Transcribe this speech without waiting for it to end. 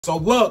So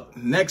look,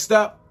 next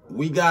up,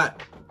 we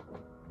got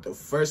the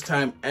first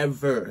time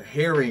ever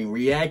hearing,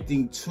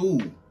 reacting to,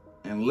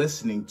 and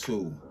listening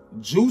to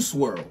Juice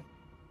Wrld,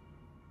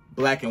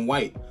 Black and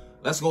White.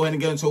 Let's go ahead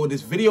and get into it with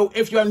this video.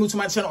 If you are new to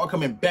my channel or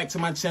coming back to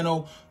my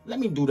channel, let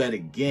me do that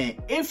again.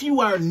 If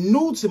you are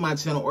new to my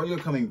channel or you're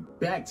coming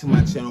back to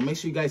my channel, make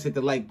sure you guys hit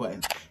the like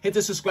button, hit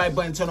the subscribe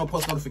button, turn on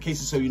post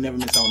notifications so you never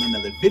miss out on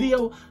another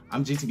video.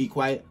 I'm Gtb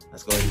Quiet.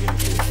 Let's go ahead and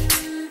get into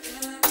it.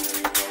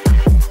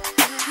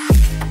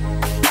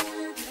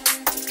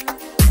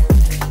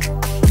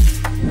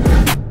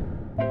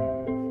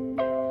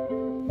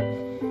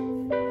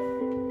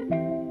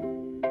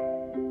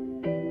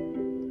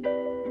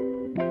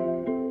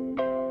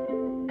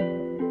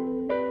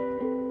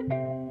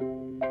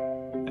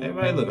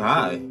 Everybody look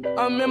high.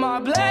 I'm in my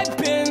black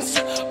Benz,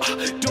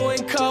 doing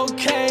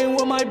cocaine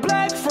with my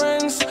black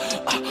friends.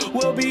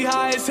 We'll be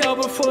high as hell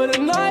before the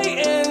night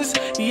ends.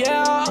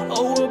 Yeah,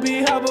 we'll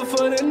be high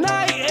before the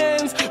night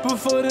ends.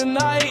 Before the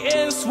night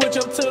ends, switch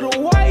up to the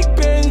white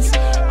Benz.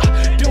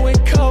 Doing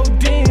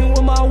codeine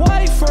with my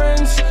white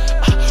friends.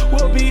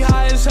 We'll be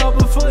high as hell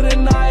before the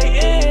night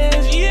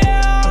ends.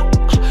 Yeah,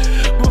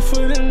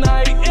 before the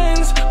night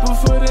ends,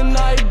 before the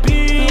night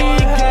begins.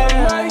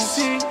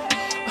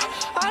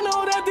 I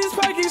know that these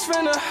perkies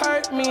finna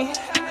hurt me.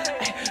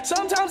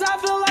 Sometimes I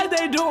feel like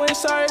they doing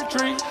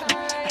surgery.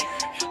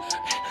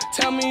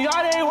 Tell me,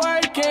 are they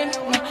working?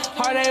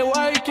 Are they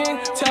working?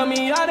 Tell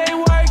me, are they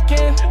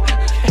working?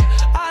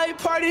 I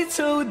party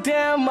too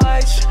damn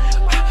much,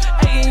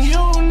 and you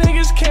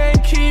niggas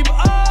can't keep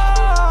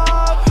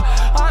up.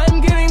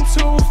 I'm getting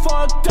too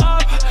fucked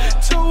up,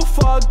 too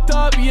fucked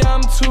up. Yeah,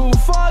 I'm too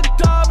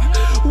fucked up.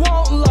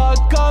 Won't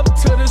look up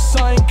till the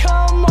sun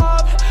come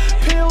up.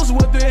 Pills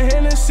with the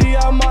Hennessy,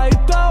 I might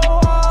throw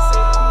up.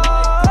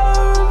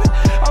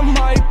 I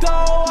might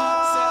throw up.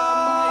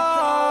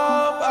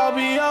 I'll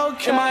be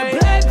okay. In my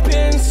black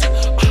Benz,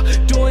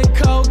 doing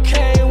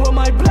cocaine with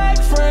my black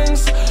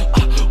friends.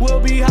 We'll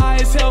be high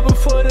as hell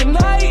before the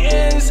night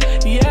ends.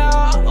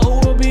 Yeah,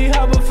 we'll be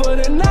high before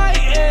the night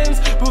ends.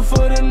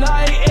 Before the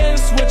night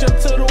ends, switch up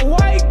to the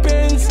white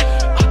Benz.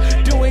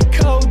 Doing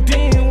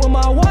codeine with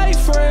my white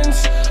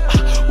friends.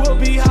 We'll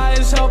be high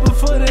as hell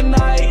before the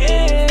night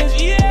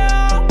ends.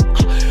 Yeah,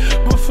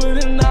 before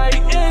the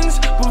night ends,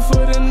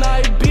 before the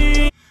night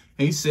be.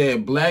 He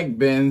said, black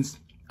Benz,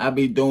 I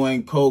be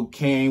doing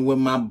cocaine with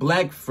my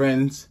black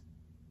friends.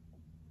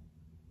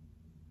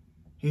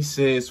 He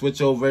said,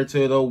 switch over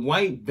to the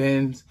white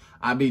Benz,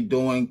 I be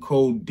doing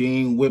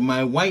codeine with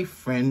my white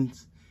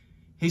friends.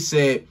 He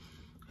said,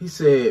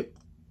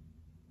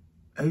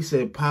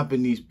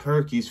 popping these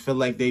perkies feel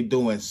like they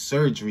doing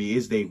surgery.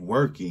 Is they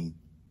working?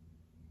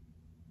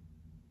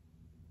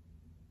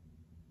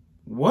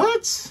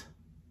 What?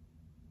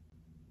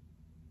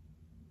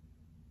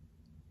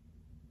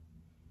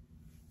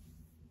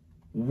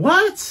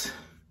 What?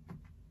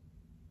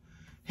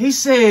 He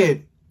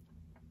said,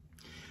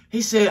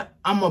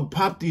 I'ma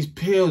pop these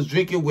pills,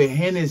 drink it with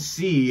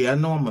Hennessy. I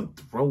know I'ma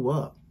throw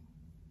up.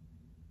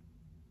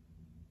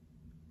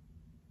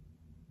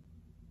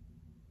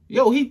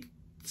 Yo, he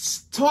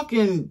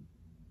talking.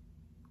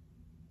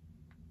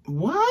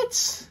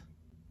 What?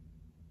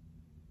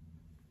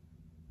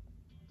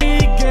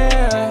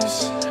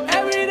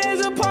 Every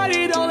day's a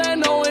party, don't let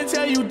no one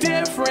tell you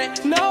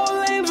different. No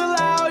lames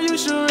allowed, you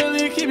should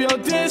really keep your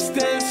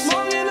distance.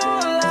 Smoking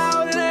on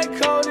loud and that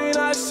codeine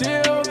I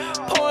seal.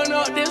 Pouring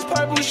up this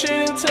purple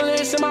shit until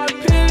it's in my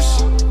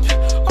piss.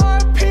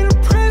 R.I.P. the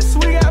Prince,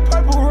 we got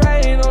purple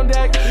rain on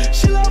deck.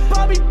 She love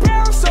Bobby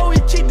Brown, so we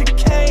keep the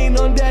cane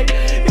on deck.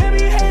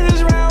 Every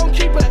haters round,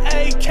 keep an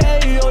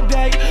AK on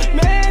deck.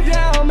 Man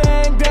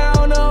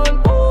down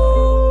on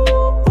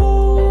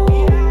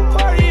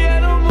party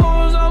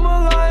animals, I'm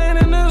a lion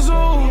in the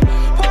zoo.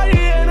 Party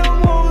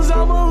animals,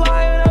 I'm a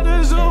lion at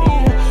the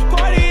zoo.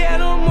 Party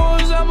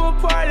animals, I'm a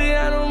party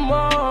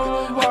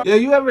animal. Yeah,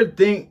 you ever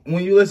think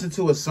when you listen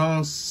to a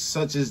song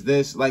such as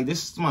this, like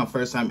this is my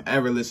first time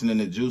ever listening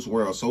to Juice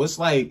Wrld. So it's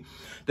like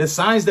the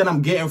signs that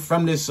I'm getting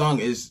from this song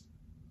is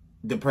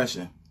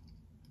depression.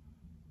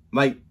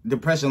 Like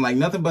depression, like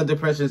nothing but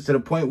depression, to the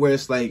point where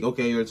it's like,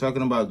 okay, you're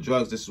talking about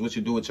drugs. This is what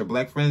you do with your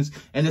black friends,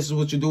 and this is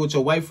what you do with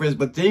your white friends.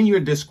 But then you're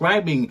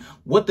describing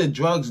what the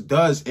drugs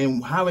does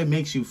and how it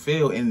makes you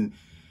feel. And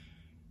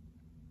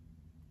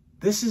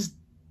this is,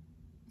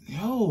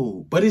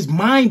 yo, but it's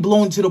mind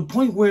blowing to the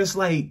point where it's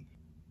like,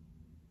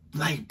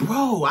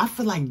 bro, I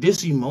feel like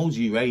this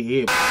emoji right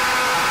here.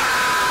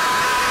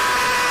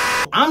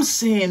 I'm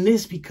saying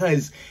this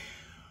because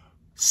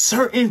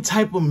certain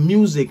type of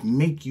music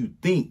make you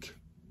think.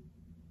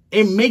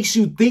 It makes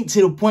you think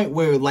to the point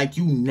where, like,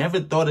 you never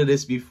thought of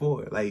this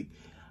before. Like,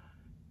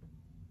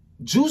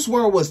 Juice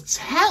Wrld was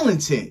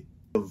talented.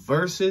 The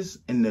verses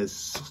and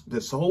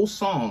this whole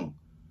song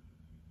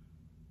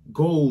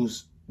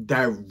goes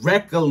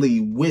directly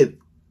with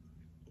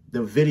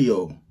the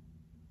video.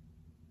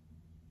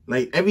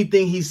 Like,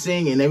 everything he's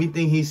saying and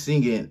everything he's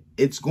singing,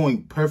 it's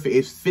going perfect.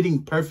 It's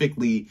fitting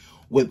perfectly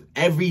with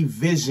every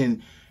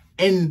vision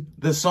in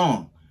the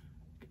song.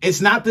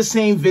 It's not the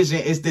same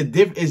vision. It's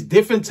it's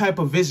different type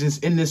of visions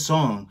in this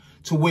song,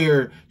 to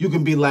where you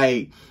can be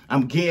like,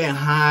 I'm getting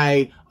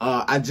high,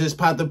 I just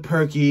popped a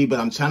perky, but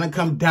I'm trying to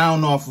come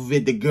down off of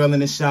it. The girl in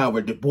the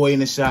shower, the boy in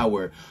the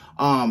shower.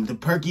 The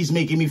perky's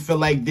making me feel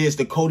like this.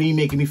 The codeine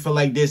making me feel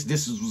like this.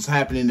 This is what's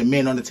happening. The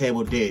men on the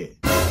table dead.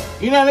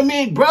 You know what I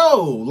mean,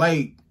 bro?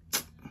 Like,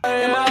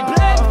 in my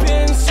black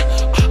Benz,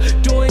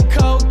 doing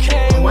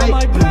cocaine with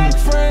my black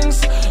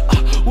friends.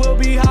 We'll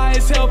be high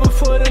as hell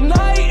before the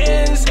night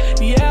ends.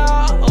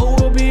 Yeah,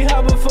 we'll be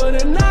high before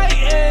the night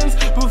ends.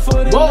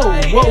 Before the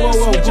night ends.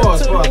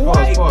 Pause.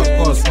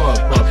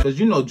 Because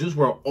you know Juice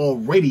Wrld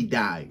already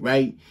died,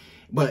 right?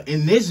 But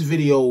in this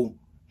video,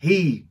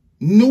 he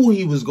knew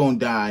he was gonna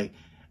die.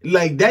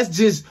 Like, that's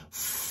just,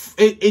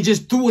 it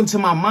just threw into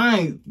my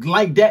mind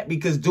like that,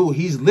 because dude,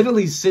 he's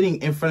literally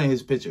sitting in front of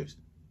his pictures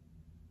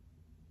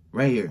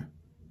right here.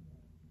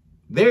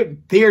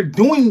 They're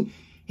doing,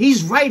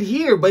 he's right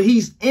here, but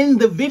he's in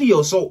the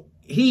video, so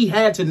he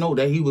had to know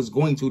that he was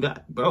going to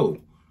die. Bro,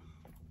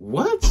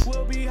 what?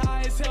 We'll be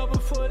high as hell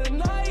before the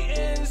night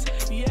ends.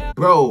 Yeah.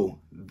 Bro,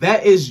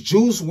 that is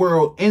Juice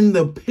Wrld in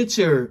the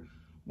picture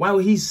while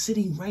he's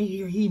sitting right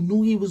here. He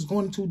knew he was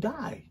going to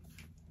die.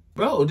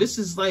 Bro, this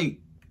is like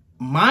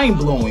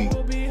mind-blowing.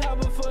 We'll be high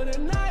before the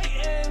night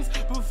ends.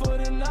 Before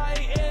the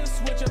night ends,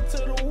 switch up to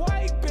the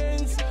white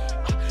Benz.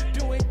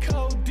 Doing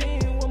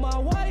codeine with my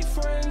white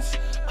friends.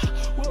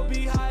 We'll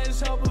be high as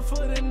hell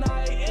before the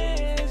night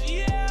ends.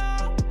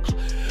 Yeah.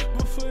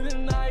 Before the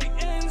night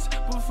ends.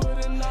 Before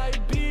the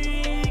night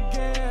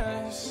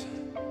begins.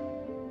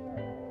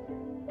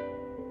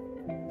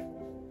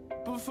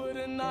 Before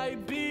the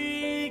night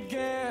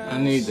begins. I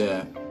need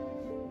that.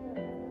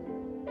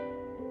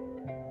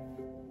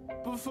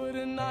 Before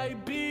the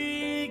night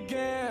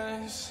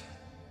begins.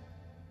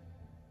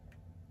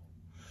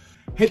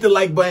 Hit the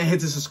like button, hit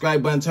the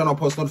subscribe button, turn on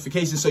post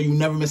notifications so you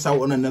never miss out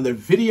on another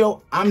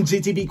video. I'm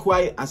GTB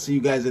Quiet. I'll see you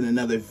guys in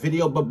another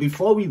video. But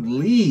before we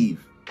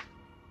leave,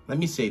 let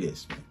me say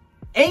this, man.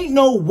 Ain't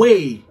no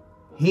way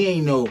he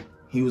ain't know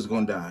he was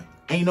gonna die.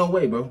 Ain't no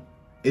way, bro.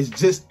 It's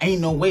just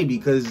ain't no way,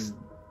 because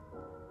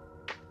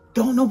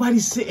don't nobody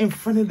sit in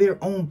front of their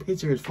own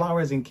pictures,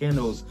 flowers and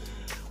candles,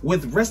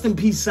 with rest in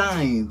peace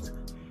signs,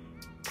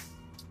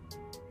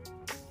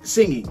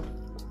 singing.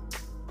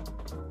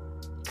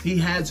 He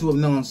had to have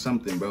known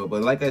something, bro.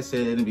 But like I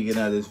said in the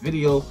beginning of this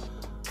video,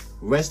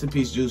 rest in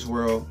peace, Juice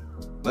Wrld.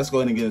 Let's go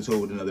ahead and get into it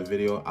with another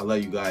video. I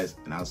love you guys,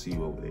 and I'll see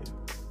you over there.